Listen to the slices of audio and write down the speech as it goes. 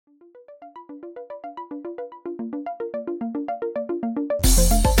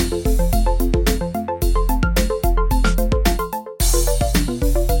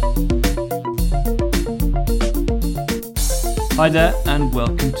Hi there, and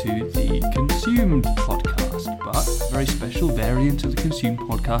welcome to the Consumed podcast, but a very special variant of the Consumed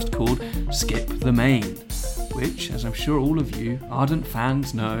podcast called Skip the Main, which, as I'm sure all of you ardent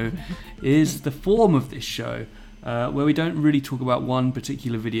fans know, is the form of this show, where we don't really talk about one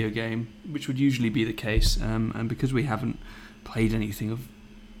particular video game, which would usually be the case, and because we haven't played anything of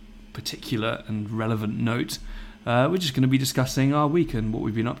particular and relevant note, we're just going to be discussing our week and what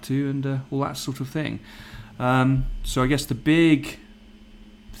we've been up to and all that sort of thing. So I guess the big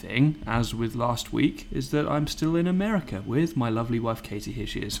thing, as with last week, is that I'm still in America with my lovely wife Katie. Here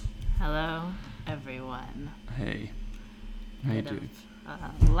she is. Hello, everyone. Hey. How you doing?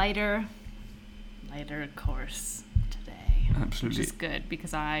 Lighter course today. Absolutely. Which is good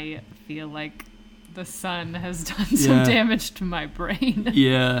because I feel like the sun has done some damage to my brain.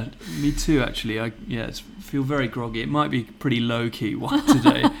 Yeah, me too, actually. I feel very groggy. It might be pretty low-key one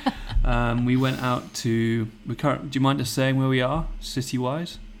today. We went out to... do you mind us saying where we are,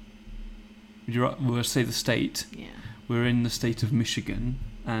 city-wise? We'll say the state. Yeah. We're in the state of Michigan,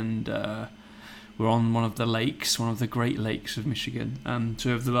 and we're on one of the lakes, one of the Great Lakes of Michigan.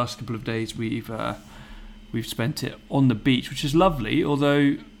 So over the last couple of days, we've spent it on the beach, which is lovely,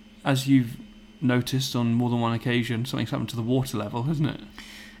 although, as you've noticed on more than one occasion, something's happened to the water level, hasn't it?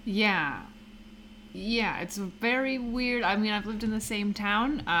 Yeah, it's very weird. I mean, I've lived in the same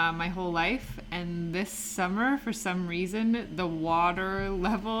town my whole life, and this summer, for some reason, the water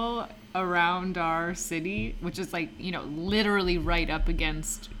level around our city, which is literally right up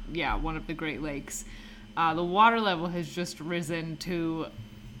against, one of the Great Lakes, the water level has just risen to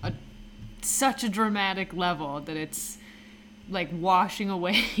such a dramatic level that it's washing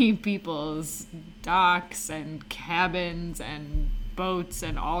away people's docks and cabins and boats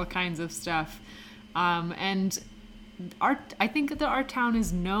and all kinds of stuff. And I think that our town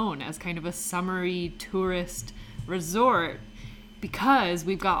is known as kind of a summery tourist resort because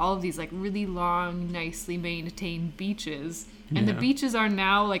we've got all of these really long, nicely maintained beaches. And the beaches are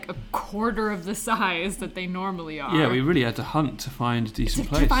now a quarter of the size that they normally are. Yeah, we really had to hunt to find a decent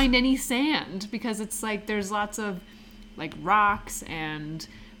place. To find any sand, because it's there's lots of rocks and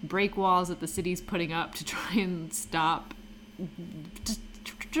break walls that the city's putting up to try and stop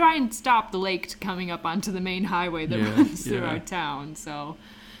the lake coming up onto the main highway that runs through our town. So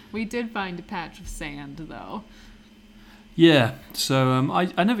we did find a patch of sand, though. Yeah, so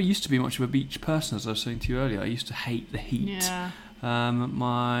I never used to be much of a beach person, as I was saying to you earlier. I used to hate the heat. Yeah.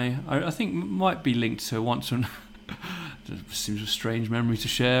 I think might be linked to once when it seems a strange memory to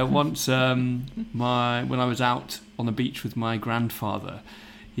share. Once when I was out on the beach with my grandfather,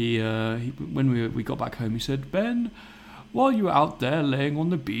 he when we got back home, he said, "Ben, while you were out there laying on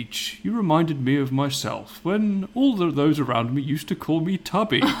the beach, you reminded me of myself when all those around me used to call me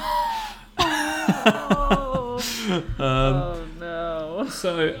Tubby." Oh no!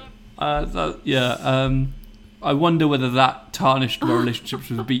 So, I wonder whether that tarnished my relationships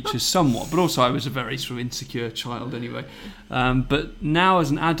with the beaches somewhat. But also, I was a very sort of insecure child anyway. But now,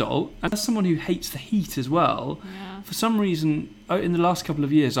 as an adult, and as someone who hates the heat as well, for some reason, in the last couple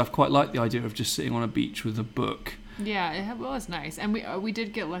of years, I've quite liked the idea of just sitting on a beach with a book. Yeah, it was nice, and we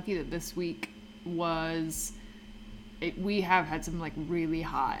did get lucky that this week was. We have had some really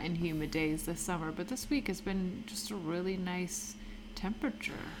hot and humid days this summer, but this week has been just a really nice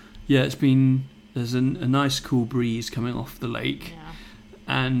temperature. Yeah, there's a nice cool breeze coming off the lake,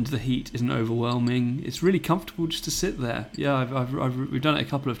 and the heat isn't overwhelming. It's really comfortable just to sit there. Yeah, we've done it a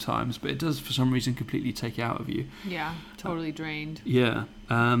couple of times, but it does for some reason completely take it out of you. Yeah, totally drained. Yeah.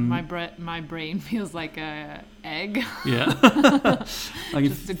 My brain feels like a egg. Yeah.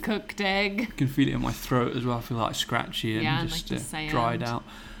 Just a cooked egg. I can feel it in my throat as well. I feel scratchy and just dried out.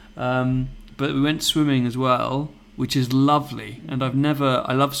 But we went swimming as well, which is lovely. And I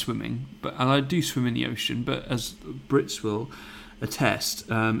love swimming, and I do swim in the ocean, but as Brits will attest,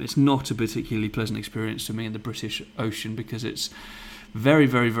 it's not a particularly pleasant experience swimming in the British Ocean because it's very,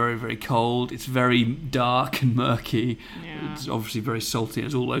 very, very, very cold. It's very dark and murky. Yeah. It's obviously very salty,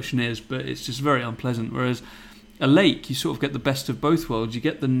 as all ocean is, but it's just very unpleasant. Whereas a lake, you sort of get the best of both worlds. You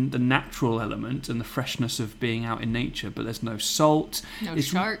get the natural element and the freshness of being out in nature, but there's no salt. No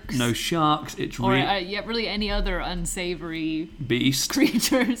sharks. No sharks. Really any other unsavory beast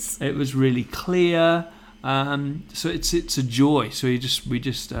creatures. It was really clear. So it's a joy. So we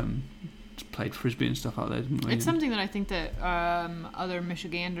just played frisbee and stuff out there, didn't we? It's something that I think that other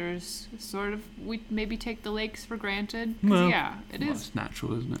Michiganders we maybe take the lakes for granted. It is. It's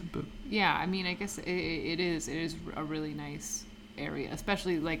natural, isn't it? But yeah, I mean, I guess it is a really nice area,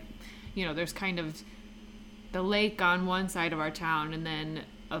 especially there's kind of the lake on one side of our town and then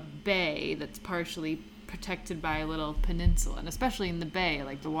a bay that's partially protected by a little peninsula, and especially in the bay,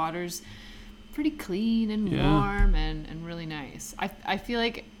 like the water's pretty clean and Yeah. warm and really nice. I feel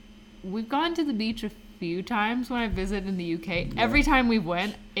like we've gone to the beach a few times when I visited in the UK. Yeah. Every time we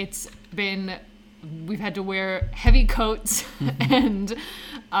went, we've had to wear heavy coats and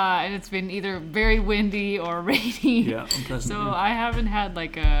it's been either very windy or rainy. Yeah, unpleasant. So yeah. I haven't had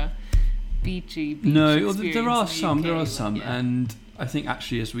like a beach No, well, experience there in are the some. UK, There are but some, yeah. and I think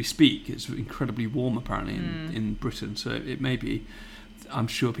actually, as we speak, it's incredibly warm apparently in Britain. So it may be. I'm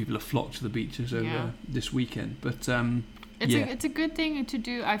sure people have flocked to the beaches over Yeah. this weekend, but It's a good thing to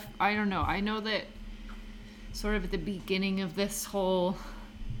do. I don't know. I know that sort of at the beginning of this whole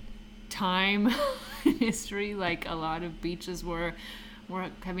time in history, like a lot of beaches were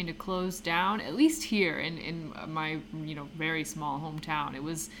having to close down, at least here in my very small hometown. It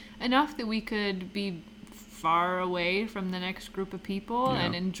was enough that we could be far away from the next group of people Yeah.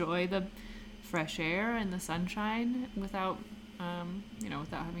 and enjoy the fresh air and the sunshine without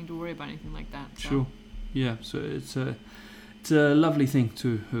without having to worry about anything like that. So. sure, yeah. So it's a lovely thing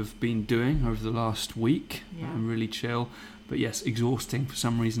to have been doing over the last week. Yeah. Really chill, but yes, exhausting for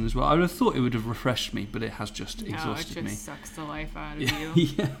some reason as well. I would have thought it would have refreshed me, but it has just exhausted it just me. sucks the life out of you.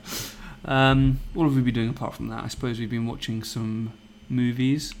 yeah. What have we been doing apart from that? I suppose we've been watching some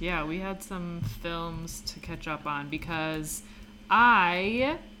movies. Yeah, we had some films to catch up on because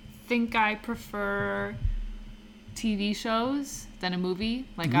I think I prefer TV shows than a movie.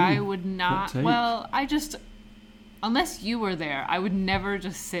 Like, Ooh, I would hot not. take. Well, unless you were there, I would never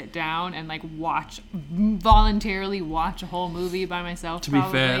just sit down and like voluntarily watch a whole movie by myself. To be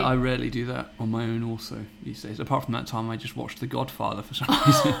probably. fair, I rarely do that on my own also these days. Apart from that time I just watched The Godfather for some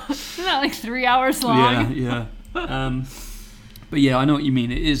reason. Isn't that like 3 hours long? yeah. But yeah, I know what you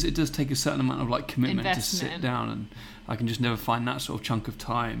mean. It does take a certain amount of like commitment to sit Investment. down, and I can just never find that sort of chunk of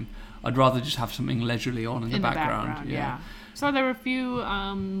time. I'd rather just have something leisurely on in the background. Yeah. So there were a few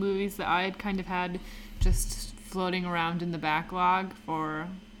movies that I had kind of had just floating around in the backlog for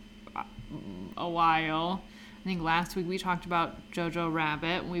a while. I think last week we talked about Jojo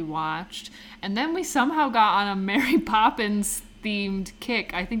Rabbit. We watched, and then we somehow got on a Mary Poppins themed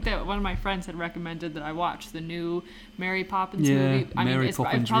kick. I think that one of my friends had recommended that I watch the new Mary Poppins movie. I mean, it's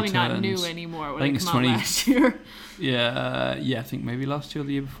Poppins probably not new Returns. anymore. I When think it it's came out 20 last year. Yeah, I think maybe last year or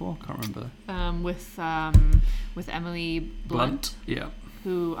the year before. I can't remember. With Emily Blunt, Yeah.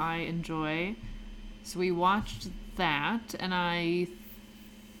 who I enjoy. So we watched that, and I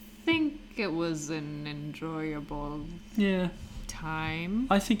think it was an enjoyable Yeah. time.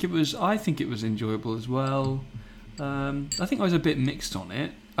 I think it was enjoyable as well. I think I was a bit mixed on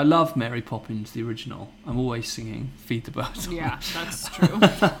it. I love Mary Poppins, the original. I'm always singing "Feed the Birds." Yeah, that's true.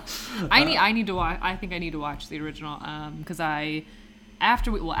 I need to watch. I think I need to watch the original because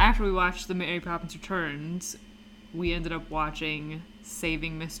after we watched the Mary Poppins Returns, we ended up watching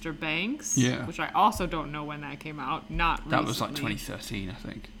Saving Mr. Banks. Yeah. Which I also don't know when that came out. Not That was like recently. 2013, I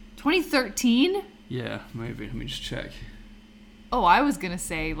think. 2013. Yeah, maybe. Let me just check. Oh, I was gonna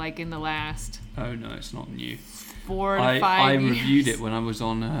say like in the last Oh no, it's not new. 4 to 5 I years. reviewed it when I was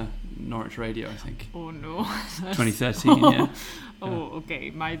on Norwich Radio, I think. Oh no. 2013, yeah. Oh,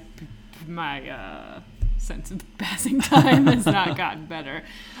 okay. My sense of passing time has not gotten better.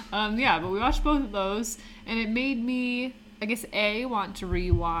 Yeah, but we watched both of those, and it made me, I guess, A, want to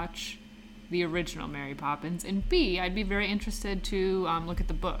rewatch the original Mary Poppins, and B, I'd be very interested to look at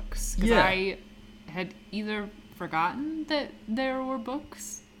the books. Because Yeah. I had either forgotten that there were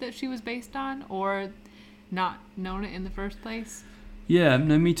books that she was based on, or not known it in the first place. Yeah,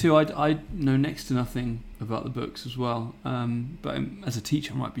 no, me too. I know next to nothing about the books as well. But as a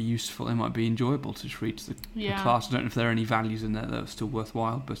teacher, it might be useful. It might be enjoyable to just read to the class. I don't know if there are any values in there that are still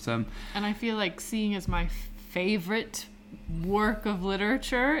worthwhile. But and I feel like seeing as my favorite work of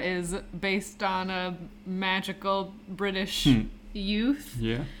literature is based on a magical British youth.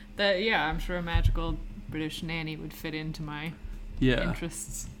 Yeah. That I'm sure a magical British nanny would fit into my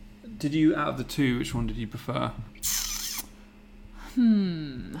interests. Did you, out of the two, which one did you prefer?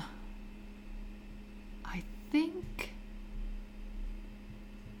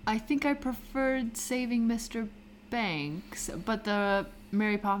 I think I preferred Saving Mr. Banks, but the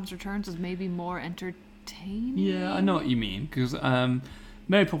Mary Poppins Returns was maybe more entertaining. Yeah, I know what you mean, because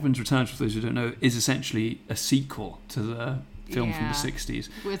Mary Poppins Returns, for those who don't know, is essentially a sequel to the film from the 60s.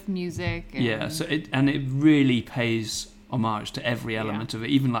 With music. And so it really pays homage to every element of it,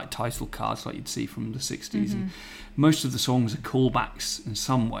 even like title cards like you'd see from the 60s. And most of the songs are callbacks in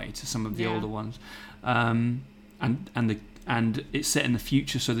some way to some of the older ones. And and it's set in the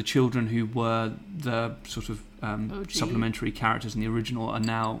future, so the children who were the sort of supplementary characters in the original are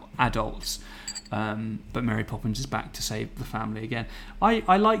now adults. But Mary Poppins is back to save the family again.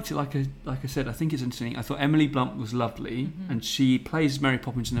 I liked it, like I said. I think it's interesting. I thought Emily Blunt was lovely, and she plays Mary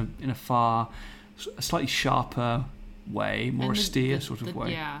Poppins in a slightly sharper way, more austere sort of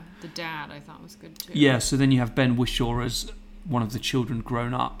way. Yeah, the dad I thought was good too. Yeah, so then you have Ben Whishaw as one of the children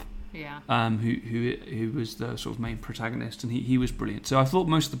grown up. Yeah. Who was the sort of main protagonist, and he was brilliant. So I thought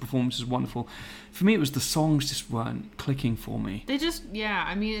most of the performances were wonderful. For me, it was the songs just weren't clicking for me. They just,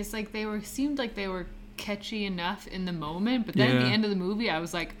 I mean, it's like seemed like they were catchy enough in the moment, but then at the end of the movie, I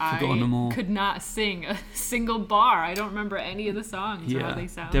was like, I could not sing a single bar. I don't remember any of the songs or how they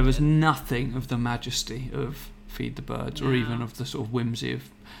sounded. There was nothing of the majesty of Feed the Birds, or even of the sort of whimsy of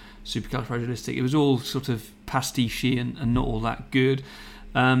Supercalifragilistic. It was all sort of pastiche and not all that good.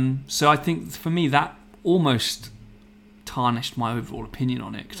 So I think for me that almost tarnished my overall opinion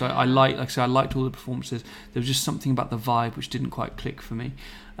on it, because I liked all the performances. There was just something about the vibe which didn't quite click for me.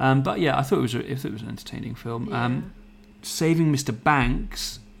 But yeah, I thought it was an entertaining film. Saving Mr.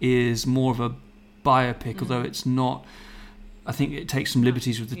 Banks is more of a biopic, although it's not. I think it takes some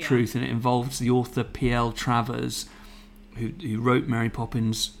liberties with the truth, and it involves the author P.L. Travers, who wrote Mary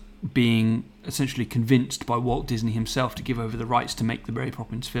Poppins, being essentially convinced by Walt Disney himself to give over the rights to make the Mary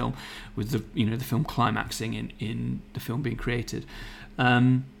Poppins film, with the film climaxing in the film being created.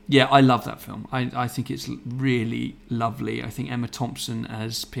 I love that film. I think it's really lovely. I think Emma Thompson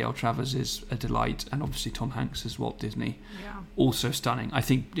as P.L. Travers is a delight, and obviously Tom Hanks as Walt Disney, also stunning. I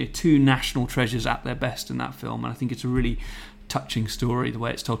think two national treasures at their best in that film, and I think it's a really touching story the way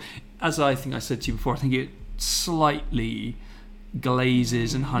it's told. As I think I said to you before, I think it slightly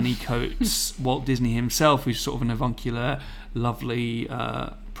glazes and honeycoats Walt Disney himself, who's sort of an avuncular, lovely,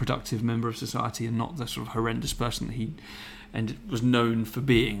 productive member of society, and not the sort of horrendous person that he was known for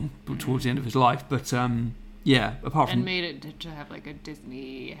being towards the end of his life. But apart from, and made it to have like a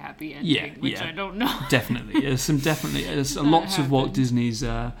Disney happy ending, which I don't know. Definitely, there's lots of Walt Disney's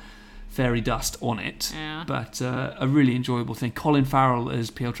fairy dust on it, but a really enjoyable thing. Colin Farrell as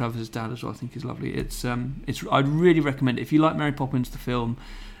P.L. Travers' dad as well, I think is lovely. I'd really recommend it if you like Mary Poppins the film,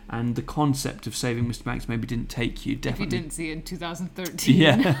 and the concept of Saving Mr. Banks maybe didn't take you. Definitely, if you didn't see it in 2013.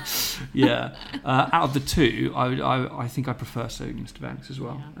 Out of the two, I think I prefer Saving Mr. Banks as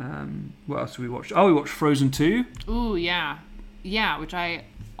well. What else did we watch? We watched Frozen 2. Ooh, yeah, which I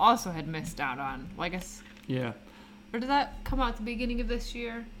also had missed out on. Well, I guess. Yeah. Or did that come out at the beginning of this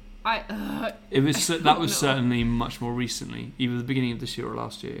year? It was certainly much more recently, either the beginning of this year or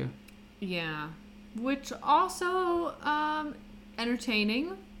last year. Yeah, which also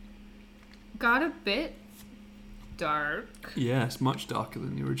entertaining. Got a bit dark. Yeah, it's much darker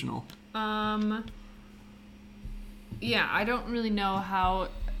than the original. Yeah, I don't really know how.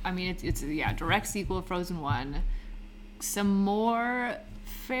 I mean, it's a direct sequel of Frozen 1. Some more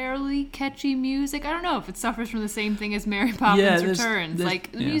fairly catchy music. I don't know if it suffers from the same thing as Mary Poppins Returns. The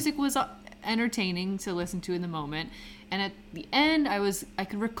music was entertaining to listen to in the moment, and at the end I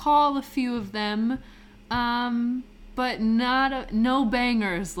could recall a few of them, but no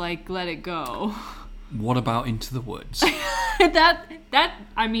bangers like Let It Go. What about Into the Woods? that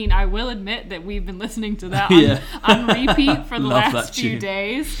I mean, I will admit that we've been listening to that on repeat for the last few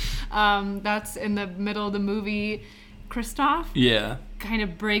days. That's in the middle of the movie. Kristoff kind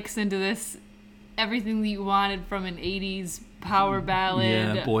of breaks into this everything that you wanted from an 80s power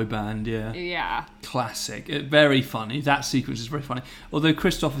ballad. Boy band, classic. Very funny. That sequence is very funny. Although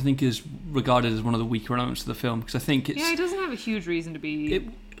Kristoff, I think, is regarded as one of the weaker elements of the film, because I think it's... he doesn't have a huge reason to be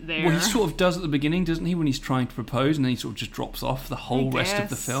there. Well, he sort of does at the beginning, doesn't he, when he's trying to propose, and then he sort of just drops off the whole rest of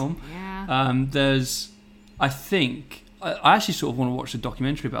the film. I actually sort of want to watch a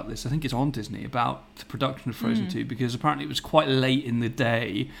documentary about this. I think it's on Disney, about the production of Frozen 2, because apparently it was quite late in the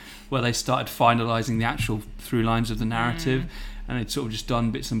day where they started finalising the actual through lines of the narrative, and they'd sort of just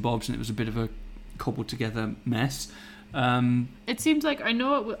done bits and bobs, and it was a bit of a cobbled together mess. It seems like I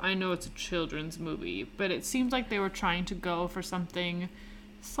know it's a children's movie, but it seems like they were trying to go for something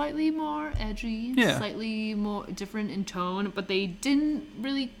slightly more edgy, slightly more different in tone, but they didn't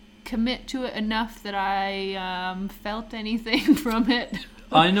really commit to it enough that I felt anything from it.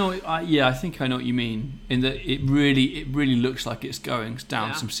 I think I know what you mean, in that it really looks like it's going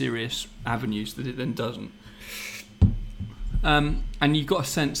down some serious avenues that it then doesn't. And you got a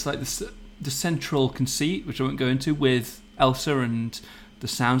sense like the central conceit, which I won't go into, with Elsa and the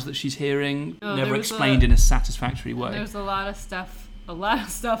sounds that she's hearing, never explained in a satisfactory way. There's a lot of stuff a lot of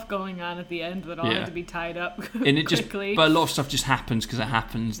stuff going on at the end that all Yeah. had to be tied up And it quickly. but a lot of stuff just happens because it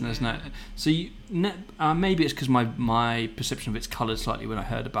happens, and there's no. So maybe it's because my perception of it's coloured slightly when I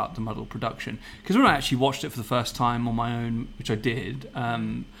heard about the muddled production. Because when I actually watched it for the first time on my own, which I did, I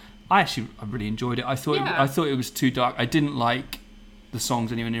really enjoyed it. I thought it was too dark. I didn't like the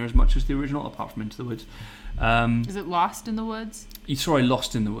songs anywhere near as much as the original, apart from Into the Woods. Is it Lost in the Woods? Sorry,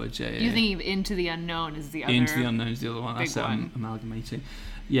 Lost in the Woods. Yeah. You think Into the Unknown is the other? Into the Unknown is the other one. Big That's one. Amalgamating.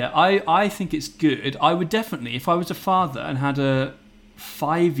 Yeah, I think it's good. I would definitely, if I was a father and had a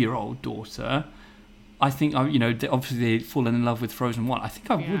 5-year-old daughter, I think obviously they've fallen in love with Frozen 1. I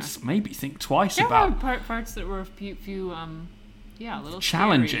think I would maybe think twice about parts that were a few a little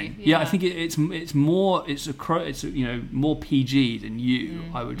challenging. Scary. Yeah, I think it's more more PG than you.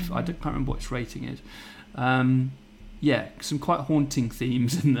 I can't remember what its rating is. Some quite haunting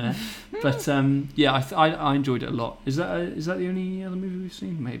themes in there, but I enjoyed it a lot. Is that the only other movie we've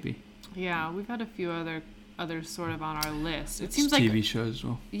seen? Maybe. Yeah, we've had a few others sort of on our list. It seems like TV shows as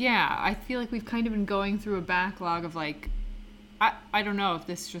well. Yeah, I feel like we've kind of been going through a backlog of like, I don't know if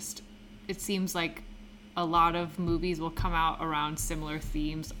this just, it seems like a lot of movies will come out around similar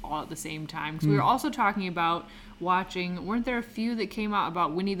themes all at the same time. Because we were also talking about watching, weren't there a few that came out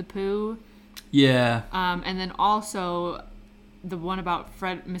about Winnie the Pooh? Yeah. And then also the one about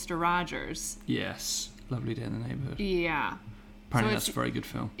Mr. Rogers. Yes. Lovely Day in the Neighborhood. Yeah. Apparently that's a very good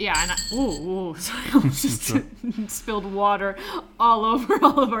film. Yeah, and sorry, I almost just spilled water all over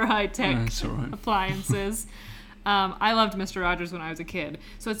all of our high-tech appliances. I loved Mr. Rogers when I was a kid.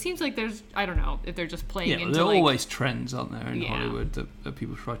 So it seems like there's, I don't know, if they're just playing into there are always trends, aren't there, in Hollywood that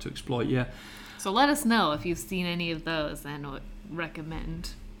people try to exploit, So let us know if you've seen any of those and would recommend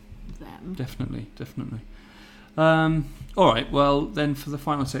them. Definitely. All right, well, then for the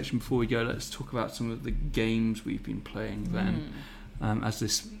final section before we go, let's talk about some of the games we've been playing then, as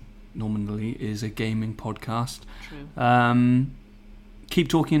this nominally is a gaming podcast. True. Keep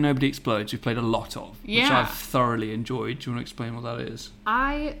Talking and Nobody Explodes, we've played a lot of, which I've thoroughly enjoyed. Do you want to explain what that is?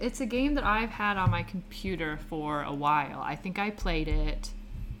 It's a game that I've had on my computer for a while. I think I played it...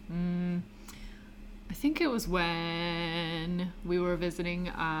 I think it was when we were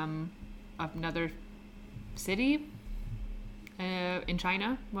visiting another city in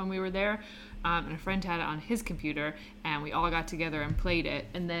China when we were there, and a friend had it on his computer, and we all got together and played it.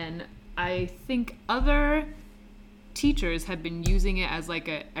 And then I think other teachers had been using it as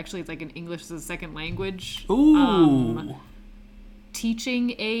it's like an English as a second language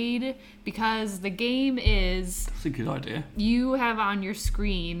teaching aid, because the game is... That's a good idea. You have on your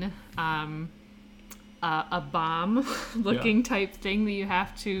screen a bomb looking type thing that you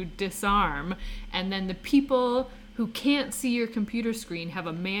have to disarm, and then the people who can't see your computer screen have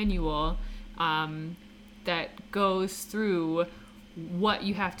a manual that goes through what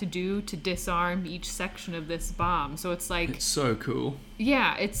you have to do to disarm each section of this bomb. So it's like... It's so cool.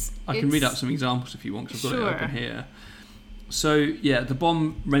 Yeah, I can read out some examples if you want, because I've got it open here. So, the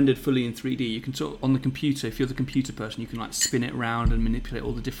bomb rendered fully in 3D. You can on the computer, if you're the computer person, you can spin it around and manipulate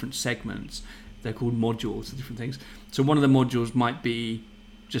all the different segments. They're called modules, the different things. So one of the modules might be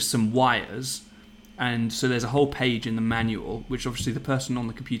just some wires. And so there's a whole page in the manual, which obviously the person on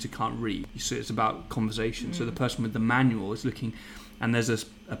the computer can't read. So it's about conversation. So the person with the manual is looking, and there's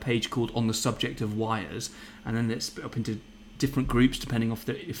a page called On the Subject of Wires. And then it's split up into different groups depending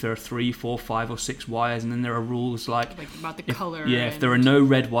if there are 3, 4, 5 or 6 wires, and then there are rules like about the color. If there are no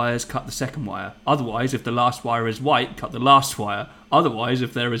red wires, cut the second wire. Otherwise, if the last wire is white, cut the last wire. Otherwise,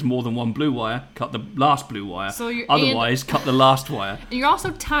 if there is more than one blue wire, cut the last blue wire. Otherwise, cut the last wire. And you're also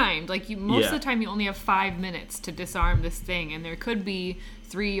timed. Most of the time, you only have 5 minutes to disarm this thing, and there could be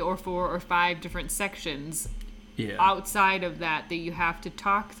 3 or 4 or 5 different sections outside of that you have to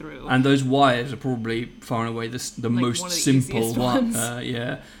talk through. And those wires are probably far and away the most simple one.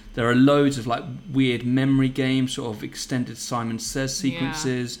 There are loads of weird memory games, sort of extended Simon Says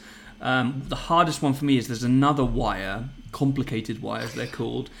sequences. The hardest one for me is there's another wire, complicated wires they're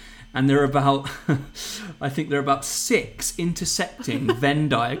called, and there are about I think there are about 6 intersecting Venn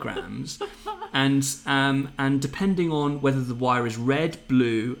diagrams, and depending on whether the wire is red,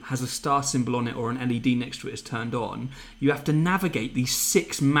 blue, has a star symbol on it, or an LED next to it is turned on, you have to navigate these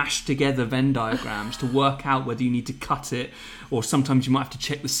 6 mashed together Venn diagrams to work out whether you need to cut it, or sometimes you might have to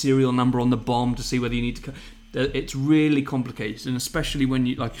check the serial number on the bomb to see whether you need to cut. It's really complicated, and especially when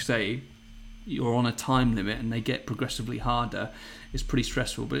you, like you say, you're on a time limit and they get progressively harder. It's pretty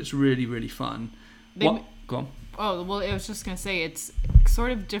stressful, but it's really, really fun. Go on. Oh, well, I was just going to say, it's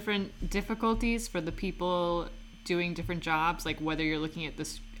sort of different difficulties for the people doing different jobs, like whether you're looking at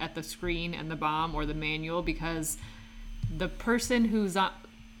the screen and the bomb or the manual, because the person who's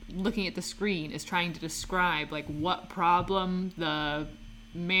looking at the screen is trying to describe like what problem the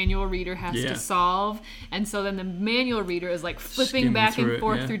manual reader has to solve, and so then the manual reader is like flipping back and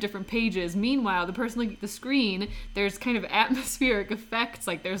forth through different pages. Meanwhile, the person looking at the screen, there's kind of atmospheric effects,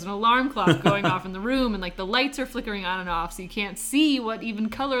 like there's an alarm clock going off in the room, and like the lights are flickering on and off, so you can't see what even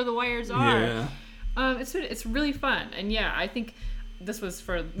color the wires are. It's really fun. And yeah, I think this was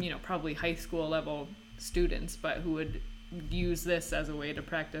for, you know, probably high school level students, but who would use this as a way to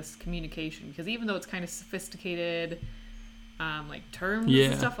practice communication, because even though it's kind of sophisticated like terms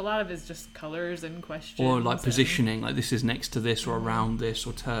and stuff, a lot of it's just colors and questions, or like positioning, like this is next to this or around this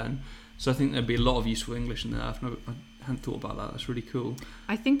or turn. So I think there'd be a lot of useful English in there. I hadn't thought about that. That's really cool.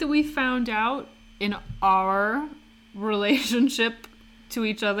 I think that we found out in our relationship to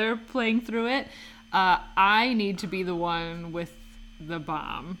each other playing through it, I need to be the one with the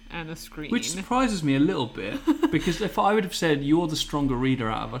bomb and the screen, which surprises me a little bit, because if I would have said you're the stronger reader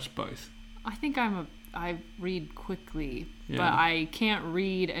out of us both, I think I read quickly, but I can't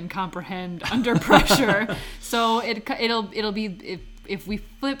read and comprehend under pressure. So it'll be if we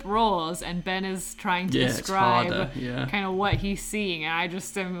flip roles and Ben is trying to describe kind of what he's seeing, and I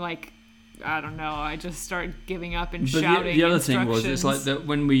just am like, I don't know, I just start giving up and shouting. The other thing was, it's like that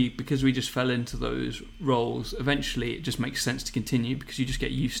because we just fell into those roles, eventually it just makes sense to continue, because you just get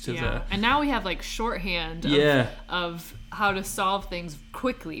used to the... And now we have like shorthand of how to solve things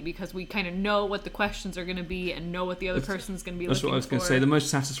quickly, because we kind of know what the questions are going to be and know what the other person's going to be looking for. That's what I was going to say. The most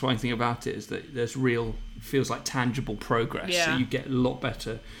satisfying thing about it is that there's feels like tangible progress. So you get a lot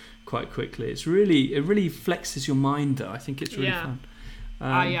better quite quickly. It really flexes your mind, though. I think it's really fun.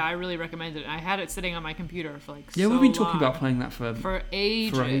 I really recommend it. I had it sitting on my computer for like so long. Yeah, we've been talking about playing that for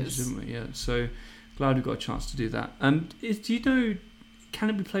ages, haven't we? Yeah, so glad we got a chance to do that. Do you know, can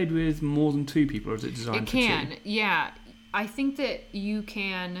it be played with more than 2 people, or is it designed for 2? It can, yeah. I think that you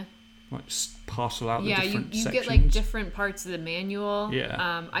can... Like parcel out the different you sections? Get like different parts of the manual.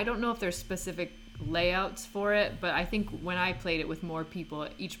 Yeah. I don't know if there's specific layouts for it, but I think when I played it with more people,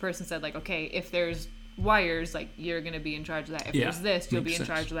 each person said like, okay, if there's wires, like you're going to be in charge of that. If there's this, you'll be in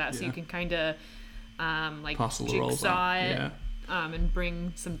charge of that. So you can kind of like parcel jigsaw it and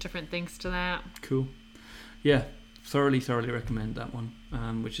bring some different things to that. Cool. Yeah, thoroughly recommend that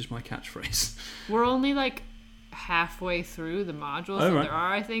one, which is my catchphrase. We're only like halfway through the modules there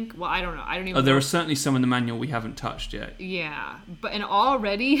are, I think. Well, I don't know. I don't even there know. are certainly some in the manual we haven't touched yet. Yeah, and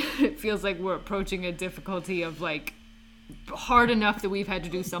already it feels like we're approaching a difficulty of like hard enough that we've had to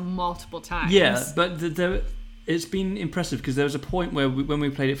do some multiple times. Yeah, but it's been impressive, because there was a point where when we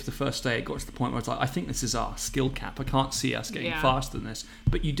played it for the first day, it got to the point where it's like, I think this is our skill cap. I can't see us getting faster than this,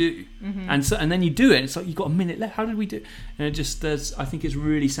 but you do. Mm-hmm. And then you do it, and it's like, you've got a minute left. How did we do it? And it just, I think it's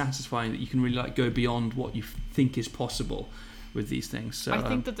really satisfying that you can really like go beyond what you think is possible with these things. So I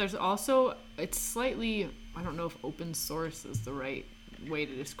think that there's also, it's slightly, I don't know if open source is the right way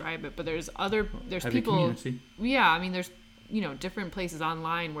to describe it, but there's people community. I mean, there's different places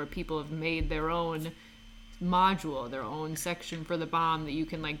online where people have made their own module, their own section for the bomb that you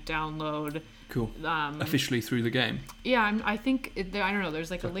can like download. Cool. Officially through the game. Yeah, I think I don't know.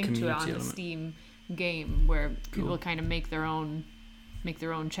 There's like a link to it on the Steam game where people kind of make their own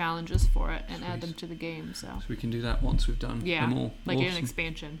challenges for it and add them to the game. So we can do that once we've done them all. Like an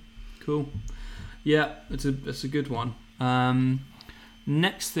expansion. Cool. Yeah, it's a good one.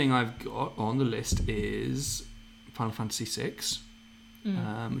 Next thing I've got on the list is Final Fantasy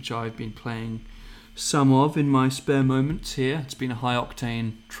VI, which I've been playing some of in my spare moments here. It's been a high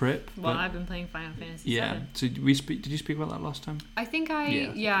octane trip. Well, I've been playing Final Fantasy VII. So did you speak about that last time? I think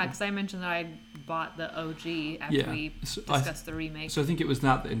because I mentioned that I bought the OG after we discussed the remake. So I think it was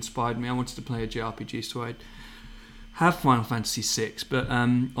that inspired me. I wanted to play a JRPG, so I'd have Final Fantasy VI, but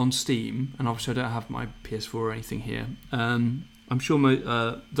on Steam, and obviously I don't have my PS4 or anything here. I'm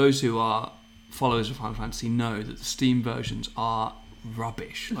sure those who are followers of Final Fantasy know that the Steam versions are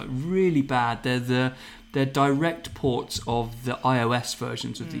rubbish, like really bad. They're direct ports of the iOS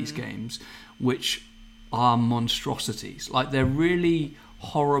versions of these games, which are monstrosities. Like they're really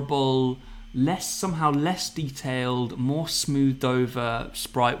horrible, somehow less detailed, more smoothed over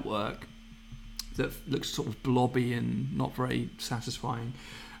sprite work that looks sort of blobby and not very satisfying.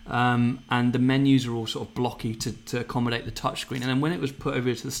 And the menus are all sort of blocky to accommodate the touchscreen. And then when it was put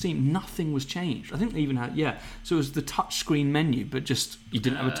over to the Steam, nothing was changed. I think they even had, so it was the touchscreen menu, but just you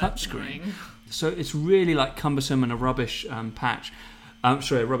didn't have a touchscreen. So it's really like cumbersome and a rubbish patch. A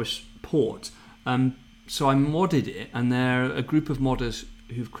rubbish port. So I modded it, and there are a group of modders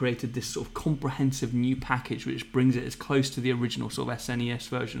who've created this sort of comprehensive new package which brings it as close to the original sort of SNES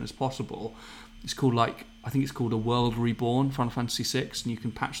version as possible. It's called like I think it's called A World Reborn, Final Fantasy VI, and you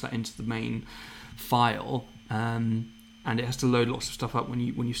can patch that into the main file, and it has to load lots of stuff up when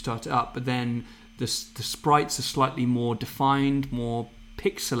you start it up. But then the sprites are slightly more defined, more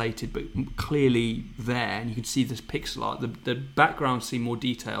pixelated, but clearly there, and you can see this pixel art. The backgrounds seem more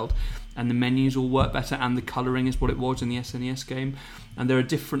detailed, and the menus all work better, and the colouring is what it was in the SNES game. And there are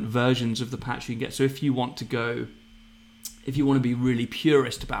different versions of the patch you can get. So if you want to be really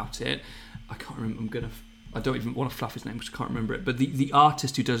purist about it, I can't remember. I don't even want to fluff his name because I can't remember it. But the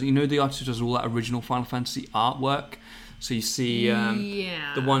artist who does, the artist who does all that original Final Fantasy artwork. So you see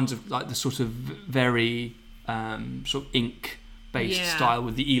the ones of like the sort of very sort of ink-based style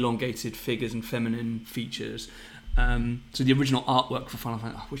with the elongated figures and feminine features. So the original artwork for Final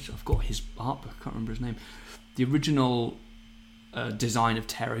Fantasy, I wish I've got his art book, I can't remember his name. The original design of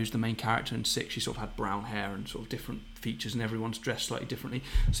Terra, who's the main character in 6, she sort of had brown hair and sort of different features, and everyone's dressed slightly differently.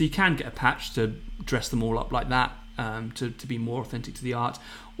 So you can get a patch to dress them all up like that, to be more authentic to the art.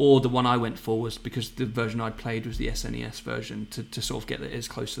 Or the one I went for was, because the version I'd played was the SNES version, to sort of get it as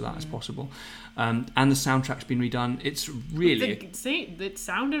close to that as possible. And the soundtrack's been redone. It's really... It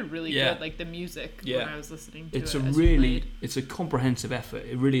sounded really good, like the music when I was listening to it. It's a comprehensive effort.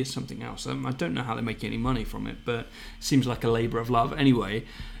 It really is something else. I don't know how they make any money from it, but it seems like a labour of love. Anyway,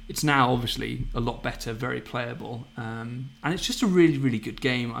 it's now obviously a lot better, very playable. And it's just a really, really good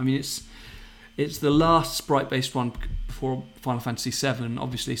game. I mean, it's the last sprite-based one before Final Fantasy VII,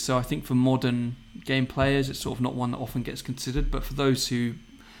 obviously. So I think for modern game players, it's sort of not one that often gets considered. But for those who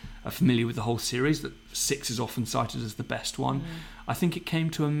are familiar with the whole series, that 6 is often cited as the best one. I think it came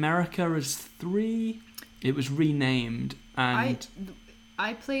to America as 3. It was renamed, and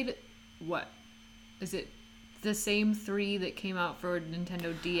I played, what is it? The same 3 that came out for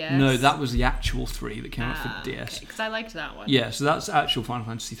Nintendo DS? No, that was the actual 3 that came out for DS. Because I liked that one. Yeah, so that's actual Final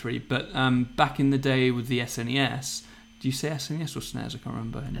Fantasy 3. But back in the day with the SNES, do you say SNES or SNES? I can't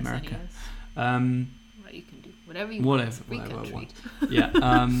remember in America. Well, you can do whatever you want. Whatever I want. Yeah.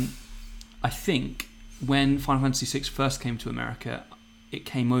 I think when Final Fantasy 6 first came to America, it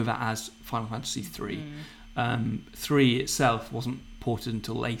came over as Final Fantasy 3. 3 itself wasn't ported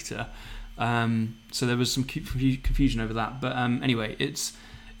until later. So there was some confusion over that, but anyway, it's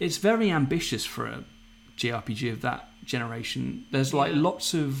very ambitious for a JRPG of that generation. There's like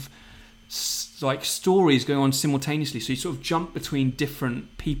lots of like stories going on simultaneously, so you sort of jump between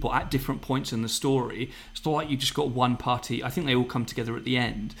different people at different points in the story. It's not like you just got one party. I think they all come together at the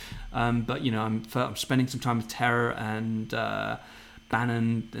end, but I'm spending some time with Terra and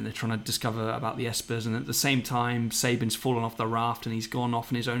Banon, and they're trying to discover about the Espers, and at the same time Sabin's fallen off the raft and he's gone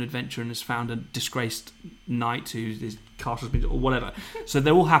off on his own adventure and has found a disgraced knight whose castle's been, or whatever. So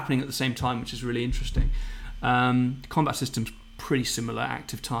they're all happening at the same time, which is really interesting. Combat system's pretty similar.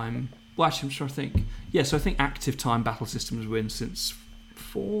 Active time, well, actually I'm trying to think. So I think active time battle systems win since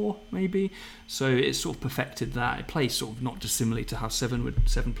 4 maybe, so it's sort of perfected that. It plays sort of not dissimilarly to how 7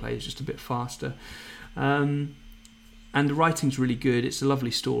 plays, just a bit faster. And the writing's really good. It's a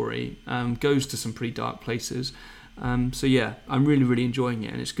lovely story. Goes to some pretty dark places. So yeah, I'm really, really enjoying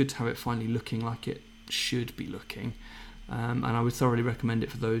it, and it's good to have it finally looking like it should be looking. And I would thoroughly recommend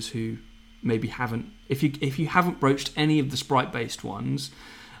it for those who maybe haven't. If you haven't broached any of the sprite-based ones,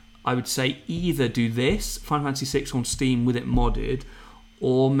 I would say either do this, Final Fantasy VI on Steam with it modded,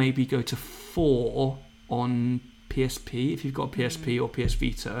 or maybe go to 4 on PSP if you've got a PSP or PS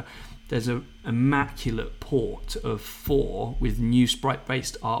Vita. There's an immaculate port of 4 with new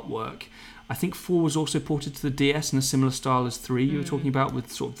sprite-based artwork. I think 4 was also ported to the DS in a similar style as 3 you were talking about,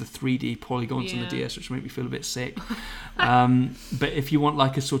 with sort of the 3D polygons on the DS, which make me feel a bit sick. But if you want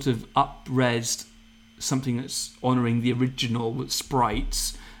like a sort of up-resed, something that's honouring the original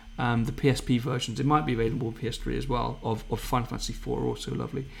sprites, the PSP versions, it might be available on PS3 as well, of Final Fantasy 4 are also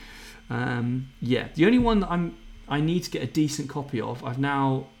lovely. The only one that I need to get a decent copy of.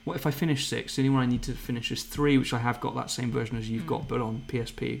 If I finish 6, the only one I need to finish is 3, which I have got that same version as you've got, but on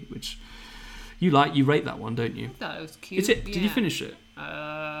PSP, which you rate that one, don't you? I thought it was cute. Did you finish it?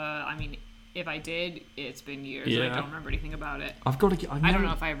 I mean, if I did, it's been years. I don't remember anything about it. I've got to get. I don't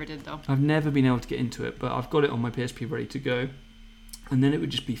know if I ever did though. I've never been able to get into it, but I've got it on my PSP ready to go. And then it would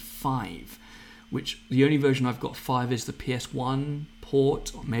just be 5, which the only version I've got 5 is the PS1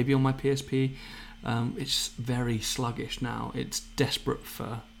 port, or maybe on my PSP. It's very sluggish now. It's desperate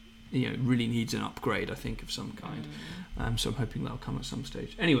for, it really needs an upgrade, I think, of some kind. So I'm hoping that'll come at some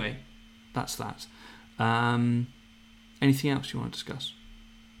stage. Anyway, that's that. Anything else you want to discuss?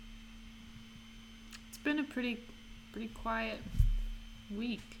 It's been a pretty quiet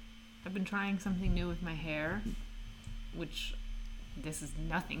week. I've been trying something new with my hair, which this is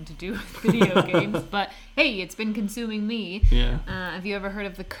nothing to do with video games, but hey, it's been consuming me. Yeah. Have you ever heard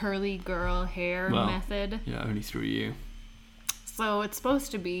of the curly girl hair method? Yeah, only through you. So it's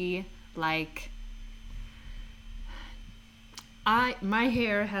supposed to be like, my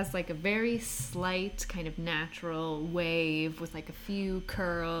hair has like a very slight kind of natural wave with like a few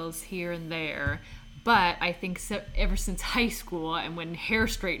curls here and there. But I think ever since high school and when hair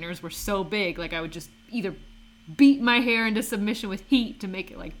straighteners were so big, like I would just either beat my hair into submission with heat to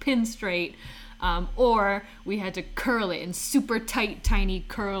make it like pin straight, or we had to curl it in super tight, tiny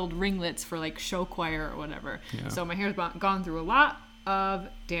curled ringlets for like show choir or whatever. Yeah. So my hair's gone through a lot of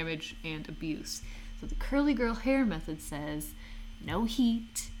damage and abuse. So the curly girl hair method says no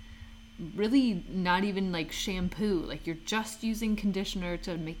heat, really not even like shampoo, like you're just using conditioner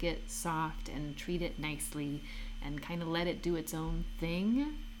to make it soft and treat it nicely and kind of let it do its own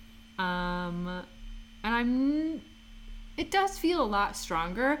thing. And it does feel a lot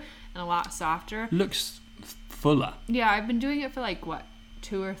stronger and a lot softer. Looks fuller. Yeah, I've been doing it for like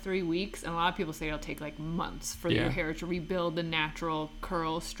 2 or 3 weeks, and a lot of people say it'll take like months for your hair to rebuild the natural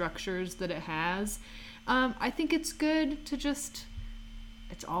curl structures that it has. I think it's good to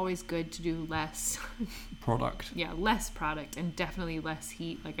it's always good to do less product. Yeah, less product and definitely less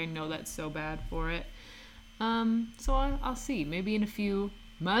heat. Like I know that's so bad for it. So I'll see. Maybe in a few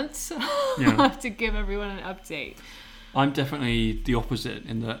months I'll have to give everyone an update. I'm definitely the opposite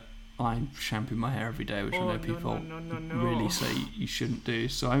in that I shampoo my hair every day, which I know people really say you shouldn't do.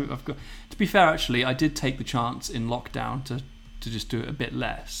 So I've got, to be fair, actually, I did take the chance in lockdown to just do it a bit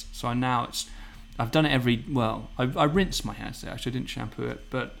less. So I've done it I rinse my hair today. Actually, I didn't shampoo it,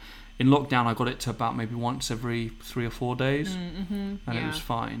 but in lockdown I got it to about maybe once every 3 or 4 days, and it was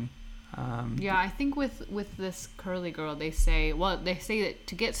fine. I think with this curly girl, they say that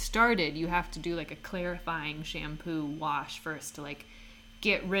to get started, you have to do like a clarifying shampoo wash first to like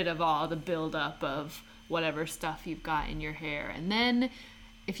get rid of all the buildup of whatever stuff you've got in your hair. And then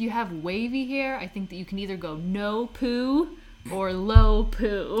if you have wavy hair, I think that you can either go no poo or low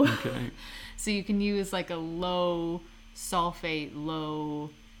poo. Okay. So you can use like a low sulfate,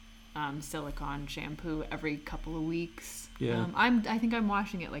 low silicone shampoo every couple of weeks. Yeah. I think I'm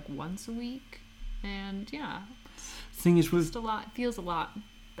washing it like once a week, and thing is with feels a lot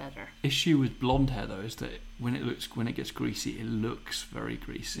better. Issue with blonde hair though is that when it gets greasy, it looks very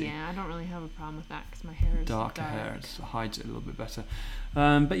greasy. Yeah, I don't really have a problem with that because my hair is darker hair. It hides it a little bit better.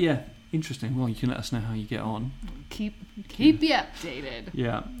 But yeah, interesting. Well, you can let us know how you get on. Keep you updated.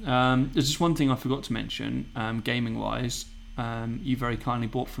 Yeah. There's just one thing I forgot to mention, gaming wise. You very kindly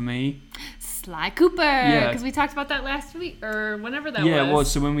bought for me Sly Cooper, because we talked about that last week or whenever that was. Yeah, it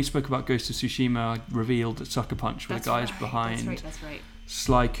was. So when we spoke about Ghost of Tsushima, I revealed that Sucker Punch were the guys behind that's right.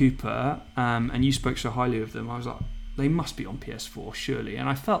 Sly Cooper, and you spoke so highly of them. I was like, they must be on PS4 surely, and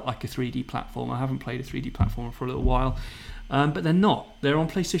I felt like a 3D platform. I haven't played a 3D platformer for a little while, but they're not. They're on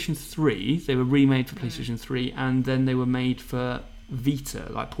PlayStation 3. They were remade for PlayStation 3, and then they were made for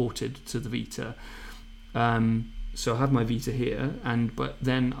Vita, like ported to the Vita. So I have my Vita here, but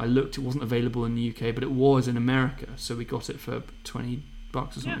then I looked, it wasn't available in the UK, but it was in America, so we got it for $20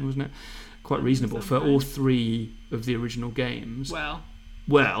 or something, wasn't it? Quite reasonable for all 3 of the original games.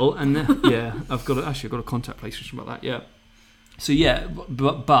 Well, and then, I've got to contact PlayStation about that. Yeah. So yeah,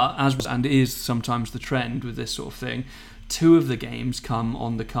 but as and is sometimes the trend with this sort of thing, 2 of the games come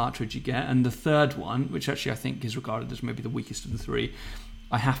on the cartridge you get, and the third one, which actually I think is regarded as maybe the weakest of the 3,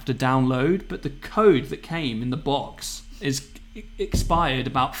 I have to download, but the code that came in the box is expired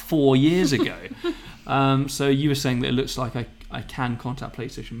about 4 years ago. So you were saying that it looks like I can contact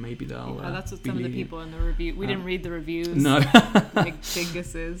PlayStation. Maybe they'll. That's what some of the people in the review. We didn't read the reviews. No, like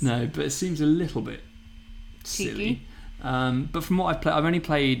dinguses. No, but it seems a little bit silly. But from what I've played, I've only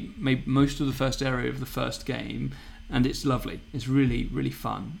played maybe most of the first area of the first game, and it's lovely. It's really, really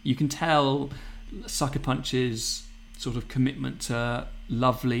fun. You can tell Sucker Punch's sort of commitment to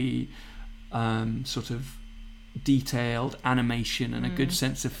lovely, sort of detailed animation and a good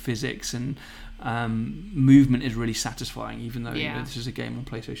sense of physics and movement is really satisfying, even though this is a game on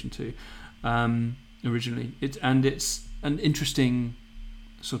PlayStation 2 originally. It's an interesting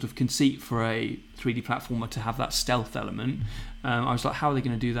sort of conceit for a 3D platformer to have that stealth element. I was like, how are they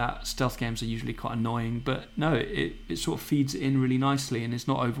going to do that? Stealth games are usually quite annoying, but no, it sort of feeds it in really nicely, and it's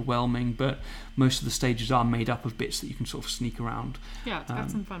not overwhelming, but most of the stages are made up of bits that you can sort of sneak around. Yeah, it's got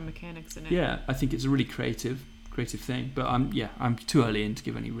some fun mechanics in it. Yeah, I think it's a really creative thing, but I'm too early in to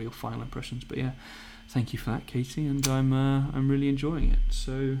give any real final impressions, but yeah, thank you for that, Katie, and I'm really enjoying it.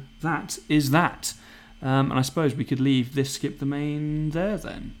 So that is that. And I suppose we could leave this Skip the Main there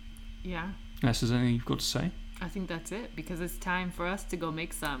then. Yeah. Unless there's anything you've got to say. I think that's it, because it's time for us to go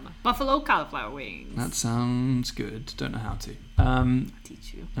make some buffalo cauliflower wings. That sounds good. Don't know how to. I'll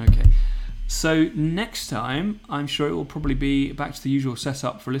teach you. Okay. So next time, I'm sure it will probably be back to the usual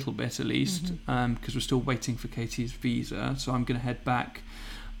setup for a little bit at least, because we're still waiting for Katie's visa. So I'm going to head back.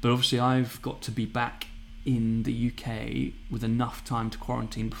 But obviously I've got to be back in the UK with enough time to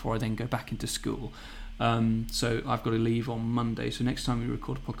quarantine before I then go back into school. So I've got to leave on Monday. So next time we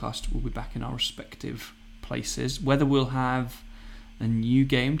record a podcast, we'll be back in our respective places. Whether we'll have a new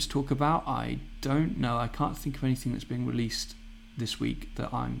game to talk about, I don't know. I can't think of anything that's being released this week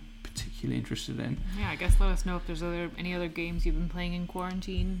that I'm particularly interested in. Yeah, I guess let us know if there's any other games you've been playing in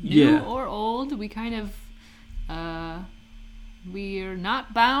quarantine, new or old. We kind of we're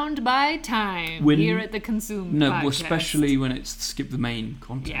not bound by time here at the Consumed podcast. Well, especially when it's skip the main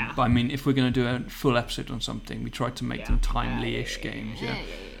content. Yeah. But I mean, if we're going to do a full episode on something, we try to make them timely-ish games. Yeah.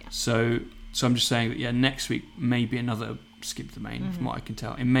 So I'm just saying that, next week may be another skip the main, from what I can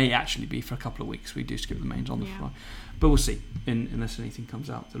tell. It may actually be for a couple of weeks we do skip the mains on the fly. But we'll see, unless anything comes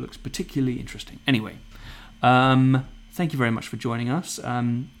out that looks particularly interesting. Anyway, thank you very much for joining us.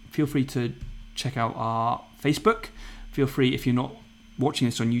 Feel free to check out our Facebook. Feel free, if you're not watching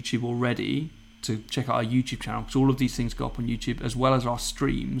this on YouTube already, to check out our YouTube channel, because all of these things go up on YouTube, as well as our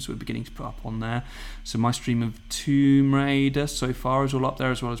streams we're beginning to put up on there. So my stream of Tomb Raider so far is all up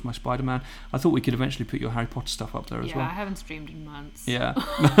there, as well as my Spider-Man. I thought we could eventually put your Harry Potter stuff up there as well. Yeah, I haven't streamed in months. Yeah,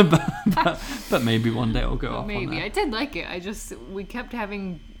 but maybe one day it'll go up. Maybe. On there. I did like it. We kept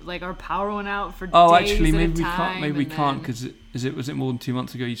having like our power went out for days actually, at maybe a we time, can't. Maybe we can't, because was it more than 2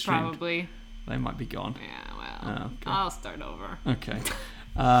 months ago you streamed? Probably. They might be gone. Yeah, well, I'll start over. Okay.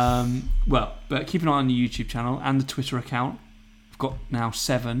 But keep an eye on the YouTube channel and the Twitter account. We've got now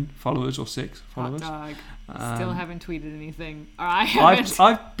 7 followers or 6 followers. Hot dog. Still haven't tweeted anything. Or I haven't.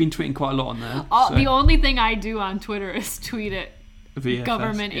 I've been tweeting quite a lot on there. The only thing I do on Twitter is tweet at VFS,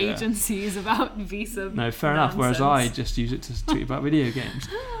 government agencies about visa. No, fair enough. Whereas I just use it to tweet about video games.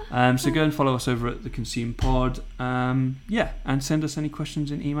 So go and follow us over at the Consume Pod. And send us any questions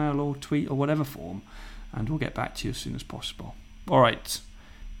in email or tweet or whatever form, and we'll get back to you as soon as possible. All right.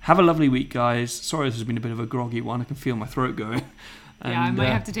 Have a lovely week, guys. Sorry this has been a bit of a groggy one. I can feel my throat going. And, I might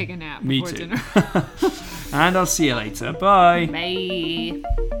have to take a nap before dinner. And I'll see you later. Bye.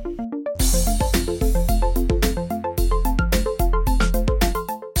 Bye.